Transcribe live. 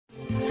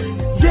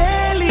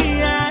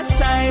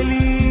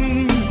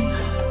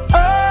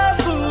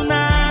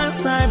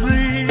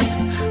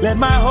Let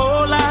my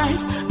whole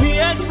life be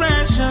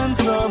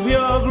expressions of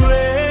your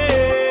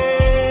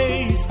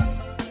grace.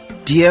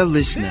 Dear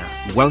listener,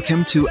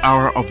 welcome to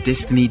Hour of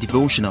Destiny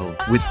Devotional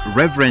with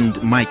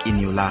Reverend Mike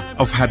Eniola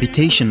of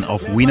Habitation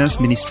of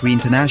Winners Ministry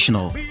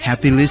International.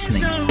 Happy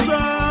listening.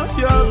 Of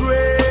your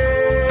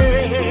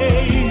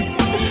grace.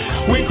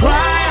 We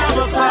cry,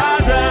 Abba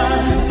Father,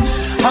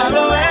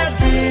 hallowed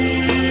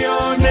be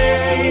your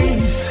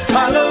name.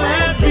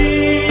 Hallowed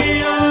be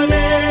your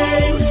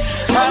name.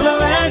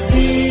 Hallowed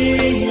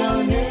be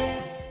your name.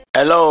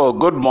 Hello,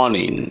 good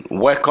morning.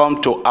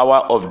 Welcome to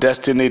Hour of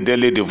Destiny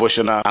Daily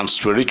Devotional and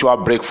Spiritual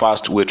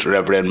Breakfast with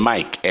Reverend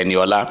Mike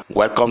Eniola.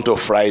 Welcome to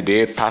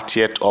Friday,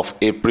 30th of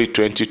April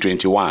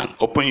 2021.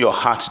 Open your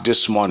heart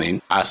this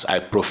morning as I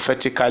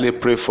prophetically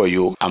pray for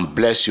you and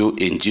bless you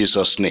in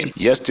Jesus' name.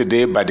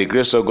 Yesterday, by the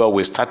grace of God,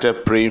 we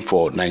started praying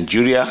for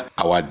Nigeria,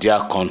 our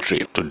dear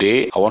country.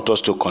 Today, I want us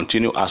to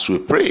continue as we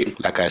pray.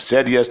 Like I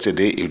said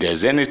yesterday, if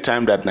there's any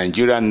time that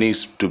Nigeria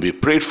needs to be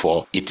prayed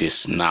for, it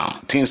is now.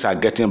 Things are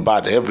getting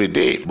bad every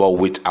day, but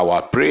with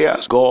our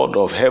prayers, God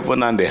of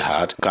heaven and the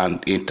earth can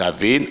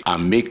intervene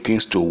and make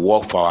things to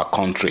work for our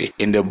country.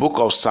 In the book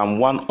of Psalm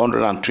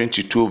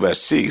 122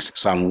 verse 6,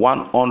 Psalm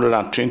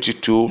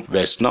 122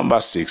 verse number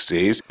 6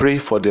 says, "Pray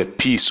for the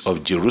peace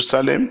of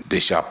Jerusalem, they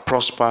shall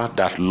prosper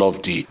that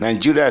love thee."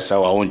 Nigeria is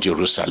our own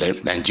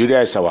Jerusalem.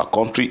 Nigeria is our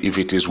country. If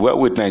it is well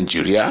with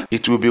Nigeria,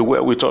 it will be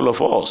well with all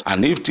of us.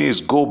 And if things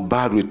go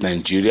bad with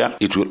Nigeria,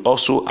 it will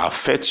also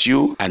affect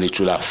you and it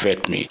will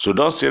affect me. So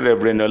don't say,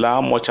 Reverend Ola,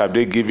 how much have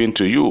they given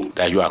to you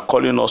that you are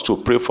calling us to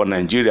pray for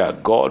Nigeria?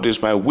 God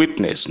is my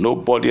witness.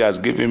 Nobody has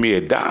given me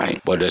a dime,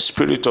 but the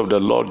Spirit of the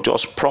Lord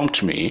just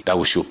prompted me that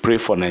we should pray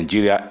for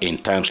Nigeria in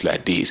times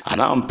like this.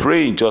 And I'm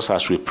praying, just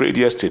as we prayed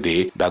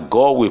yesterday, that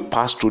God will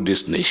pass through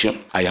this nation.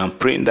 I am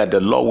praying that the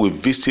Lord will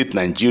visit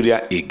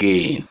Nigeria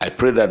again. I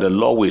pray that the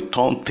Lord will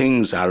turn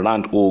things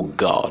around, oh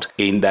God,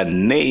 in the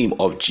name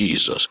of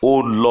Jesus. Oh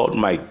Lord,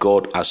 my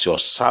God, as your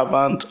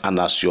servant and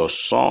as your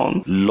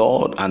son,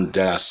 Lord, and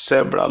there are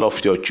several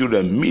of your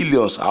children,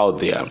 millions out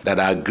there that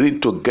are agreeing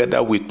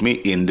together with me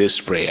in this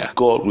prayer.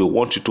 God, we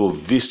want you to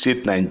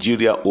visit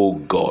Nigeria, oh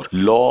God.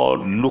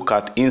 Lord, look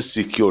at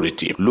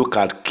insecurity, look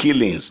at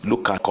killings,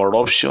 look at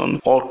corruption,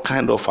 all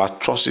kind of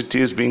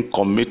atrocities being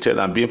committed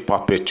and being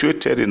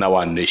perpetuated in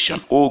our nation.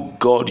 Oh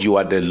God, you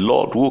are the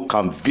Lord who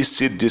can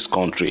visit this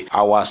country.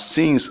 Our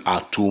sins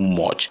are too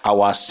much.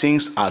 Our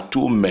sins are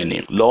too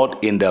many. Lord,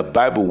 in the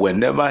Bible,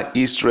 whenever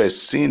Israel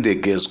sinned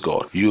against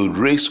God, you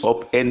raise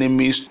up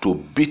enemies to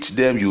beat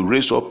them. You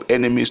raise up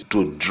enemies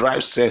to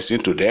drive sense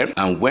into them.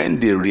 And when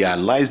they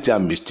realize their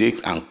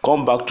mistakes and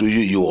come back to you,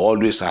 you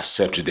always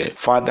accept them.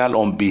 Father,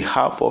 on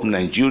behalf of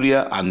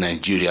Nigeria and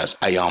Nigerians,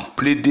 I am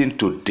pleading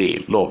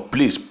today, Lord,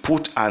 please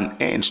put an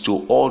end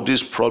to all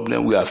these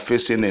problems we are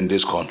facing in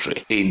this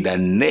country. In the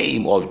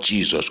name of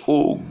Jesus,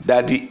 oh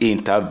Daddy,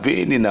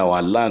 intervene in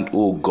our land,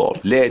 oh God.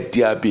 Let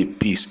there be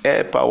peace.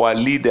 Help our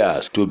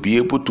leaders to be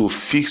able to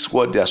fix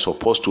what they are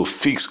supposed to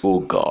fix,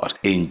 oh God.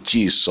 In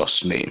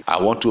Jesus' name,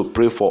 I want to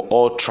pray for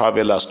all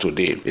travelers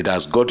today. It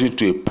has gotten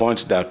to a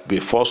point that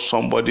before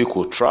somebody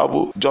could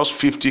travel just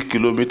 50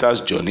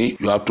 kilometers journey,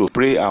 you have to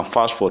pray and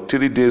fast for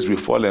 3 days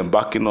before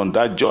embarking on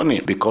that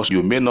journey, because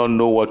you may not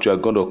know what you are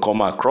going to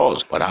come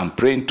across. But I'm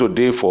praying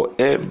today for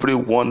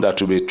everyone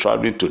that will be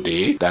traveling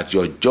today, that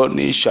your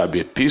journey shall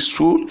be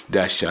peaceful.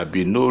 There shall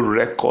be no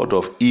record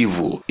of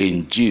evil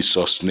in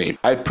Jesus' name.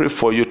 I pray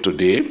for you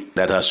today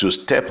that as you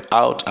step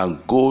out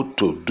and go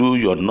to do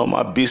your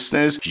normal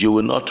business, you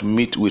will not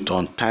meet with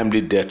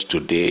untimely death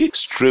today.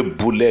 Stray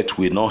bullet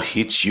will not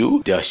hit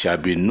you. There shall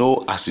be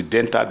no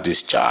accidental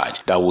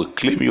discharge that will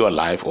claim your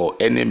life or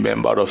any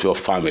member of your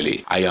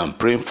family. I am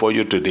praying for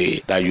you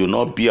today that you will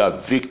not be a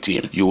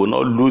victim. You will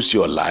not lose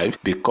your life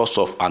because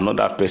of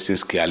another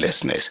person's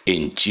carelessness.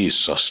 In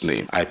Jesus'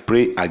 name, I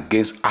pray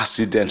against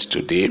accidents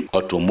today,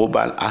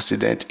 automobile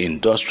accident,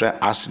 industrial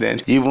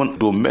accident, even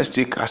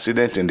domestic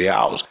accident in the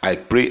house. I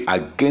pray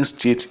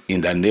against it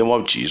in the name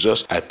of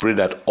Jesus. I pray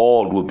that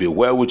all will be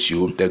well with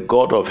you. The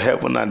God of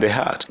heaven and the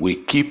earth will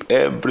keep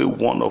every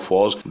one of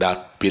us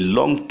that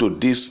belong to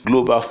this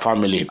global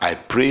family. I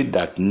pray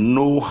that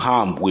no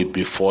harm will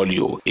befall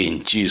you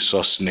in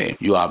Jesus' name.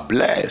 You are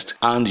blessed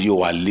and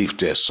you are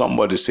lifted.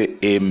 Somebody say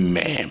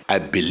amen. I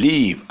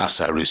believe as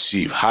I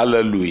receive.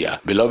 Hallelujah.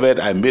 Beloved,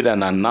 I made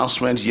an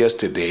announcement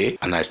yesterday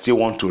and I still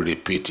want to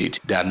repeat it.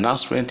 The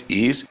announcement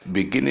is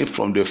beginning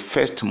from the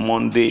first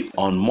Monday,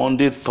 on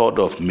Monday 3rd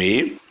of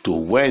May, to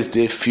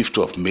Wednesday,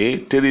 5th of May,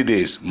 3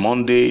 days,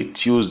 Monday,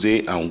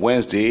 Tuesday, and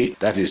Wednesday.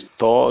 That is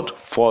 3rd,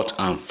 4th,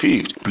 and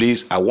 5th.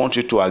 Please, I want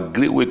you to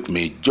agree with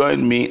me,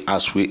 join me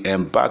as we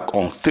embark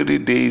on 3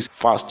 days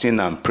fasting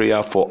and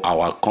prayer for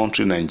our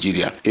country,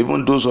 Nigeria.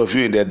 Even those of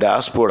you in the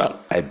diaspora,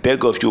 I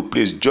beg of you,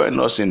 please join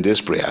us in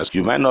these prayers.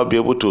 You might not be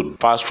able to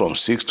fast from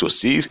 6 to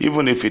 6,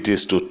 even if it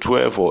is to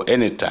 12 or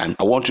any time.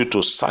 I want you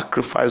to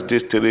sacrifice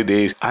these 3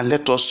 days and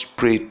let us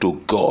pray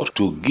to God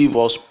to give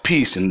us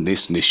peace in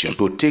this nation,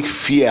 to take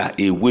fear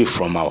away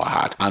from our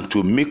heart, and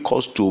to make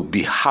us to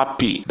be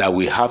happy that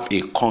we have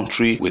a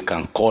country we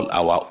can call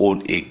our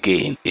own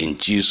again, in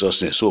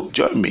Jesus' name. So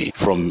join me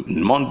from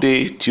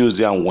Monday,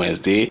 Tuesday, and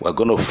Wednesday. We're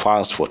going to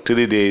fast for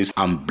 3 days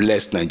and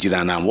bless Nigeria.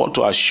 And I want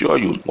to assure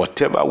you,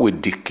 whatever we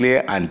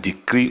declare and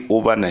decree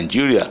over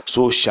Nigeria,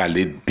 so shall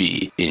it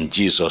be, in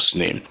Jesus'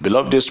 name.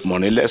 Beloved, this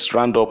morning, let's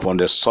round up on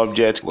the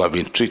subject we have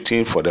been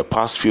treating for the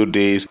past few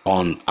days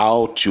on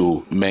how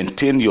to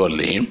maintain your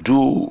lane.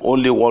 Do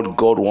only what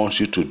God wants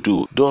you to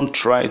do. Don't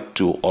try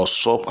to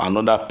usurp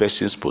another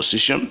person's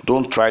position.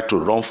 Don't try to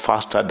run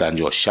faster than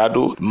your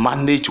shadow.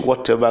 Manage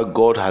whatever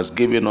God has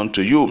given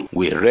unto you.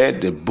 We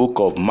read the book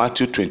of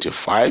Matthew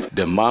 25,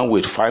 the man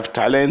with 5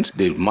 talents,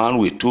 the man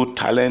with 2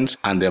 talents,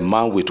 and the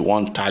man with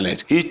 1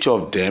 talent. Each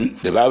of them,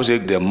 the Bible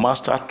says, the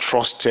master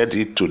trusted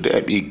it to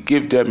them. He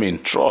gave them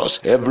in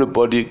trust.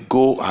 Everybody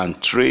go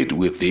and trade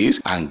with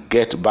this and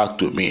get back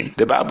to me.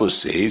 The Bible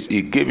says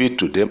he gave it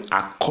to them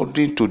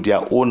according to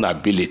their own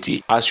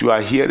ability. As you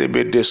are hearing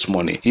me this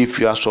morning, if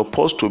you are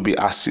supposed to be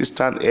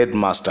assistant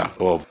headmaster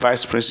or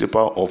vice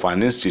principal of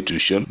an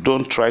institution,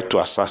 don't try to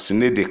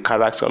assassinate the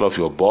character of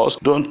your boss.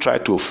 Don't try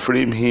to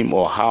frame him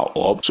or her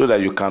up so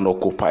that you can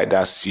occupy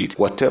that seat.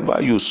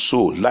 Whatever you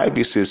sow, life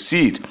is a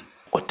seed.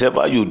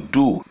 Whatever you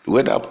do,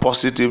 whether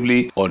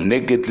positively or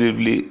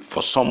negatively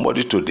for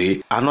somebody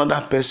today,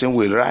 another person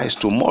will rise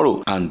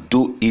tomorrow and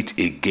do it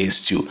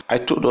against you. I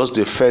told us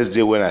the first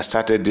day when I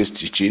started this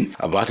teaching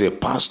about a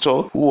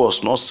pastor who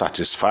was not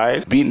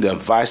satisfied being the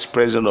vice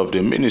president of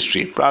the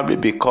ministry, probably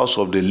because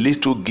of the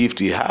little gift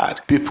he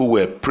had. People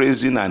were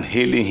praising and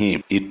hailing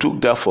him. He took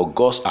that for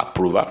God's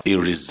approval. He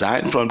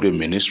resigned from the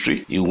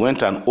ministry. He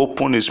went and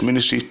opened his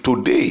ministry.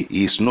 Today,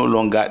 he is no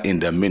longer in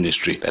the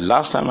ministry. The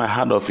last time I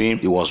heard of him,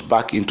 he was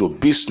back into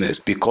business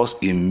because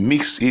he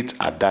mixed it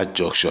at that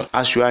juncture.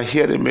 As you are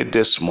hearing me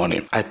this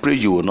morning, I pray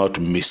you will not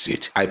miss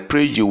it. I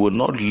pray you will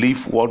not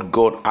leave what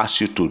God asks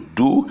you to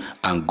do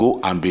and go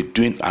and be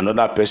doing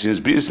another person's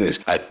business.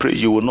 I pray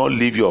you will not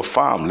leave your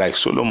farm like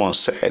Solomon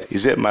said. He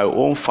said, my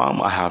own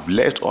farm I have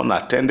left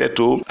unattended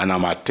to, and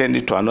I'm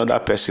attending to another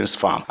person's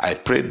farm. I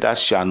pray that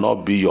shall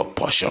not be your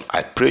portion.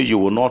 I pray you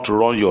will not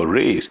run your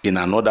race in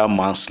another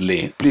man's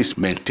lane. Please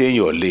maintain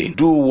your lane.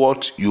 Do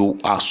what you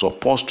are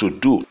supposed to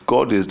do.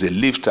 God is the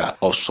lifter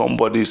of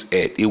somebody's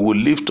head. He will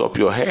lift up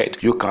your head.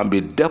 You can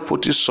be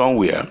deputy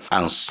somewhere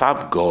and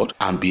serve God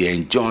and be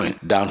enjoying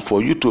than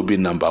for you to be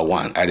number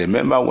one. I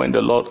remember when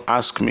the Lord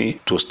asked me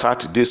to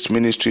start this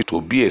ministry to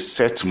be a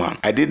set man.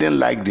 I didn't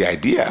like the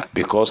idea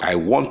because I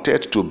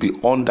wanted to be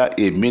under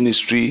a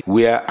ministry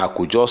where I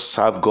could just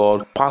serve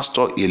God,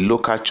 pastor a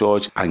local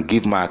church, and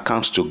give my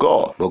accounts to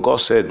God. But God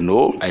said,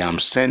 no, I am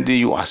sending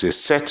you as a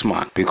set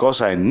man,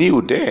 because I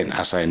knew then,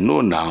 as I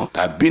know now,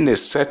 that being a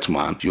set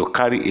man, you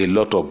carry a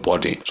lot of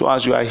burden. So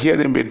as you are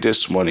hearing me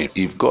this morning,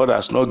 if God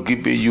has not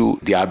given you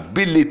the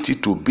ability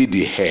to be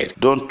the head,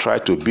 don't try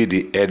to be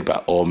the head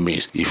by all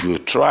means. If you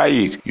try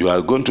it, you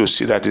are going to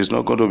see that it's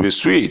not going to be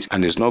sweet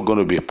and it's not going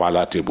to be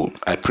palatable.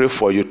 I pray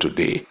for you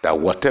today that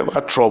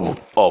whatever trouble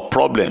or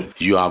problem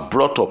you have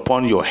brought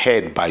upon your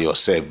head by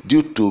yourself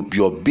due to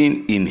your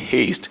being in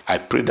haste, I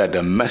pray that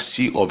the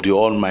mercy of the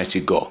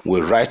Almighty God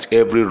will right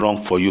every wrong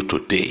for you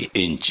today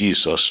in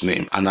Jesus'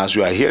 name. And as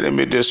you are hearing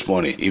me this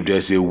morning, if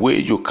there's a way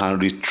you can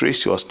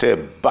retrace your step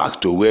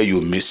back to where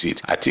you miss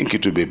it, I think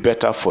it will be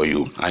better for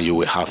you and you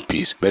will have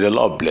peace. May the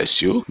Lord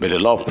bless you. May the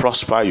Lord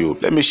prosper you.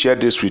 Let me share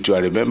this with you. I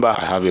remember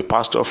I have a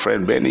pastor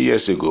friend many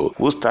years ago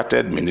who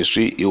started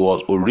ministry. He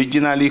was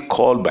originally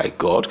called by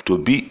God to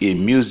be a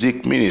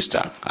music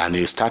minister, and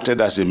he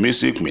started as a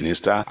music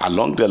minister.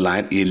 Along the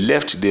line, he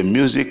left the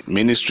music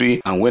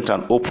ministry and went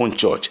and opened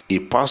church. He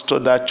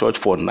pastored that church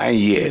for 9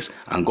 years,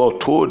 and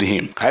God told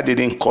him, I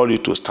didn't call you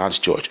to start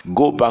church.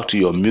 Go back to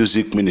your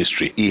music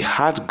ministry. He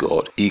had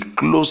God. He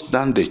closed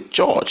down the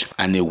church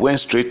and he went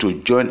straight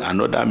to join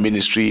another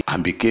ministry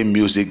and became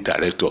music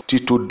director. Till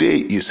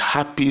today, he's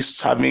happy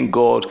serving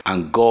God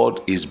and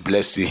God is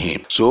blessing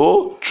him.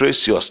 So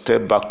trace your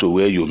step back to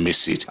where you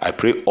miss it. I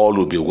pray all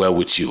will be well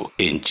with you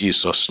in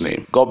Jesus'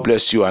 name. God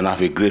bless you and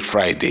have a great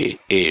Friday.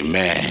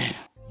 Amen.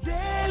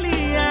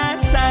 Daily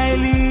as I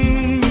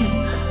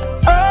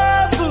live,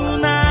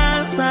 often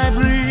as I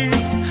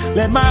breathe,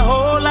 let my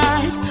whole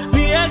life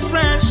be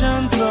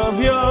expressions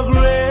of your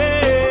grace.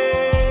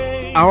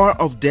 Hour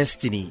of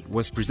Destiny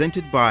was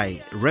presented by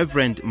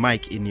Reverend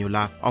Mike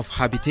Iniola of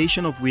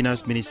Habitation of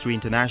Winners Ministry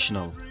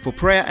International. For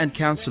prayer and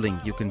counseling,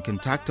 you can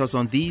contact us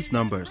on these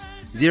numbers: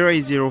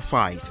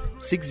 0805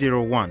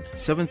 601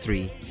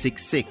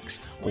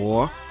 7366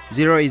 or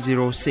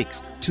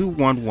 0806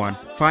 211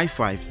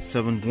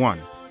 5571.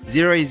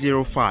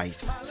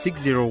 0805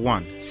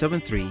 601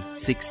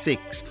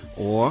 7366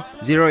 or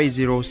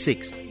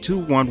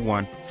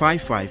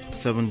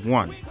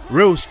 0806-211-5571.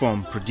 Rose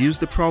Form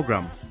produced the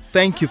program.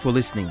 Thank you for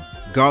listening.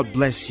 God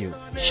bless you.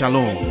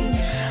 Shalom.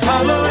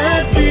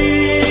 Hallowed be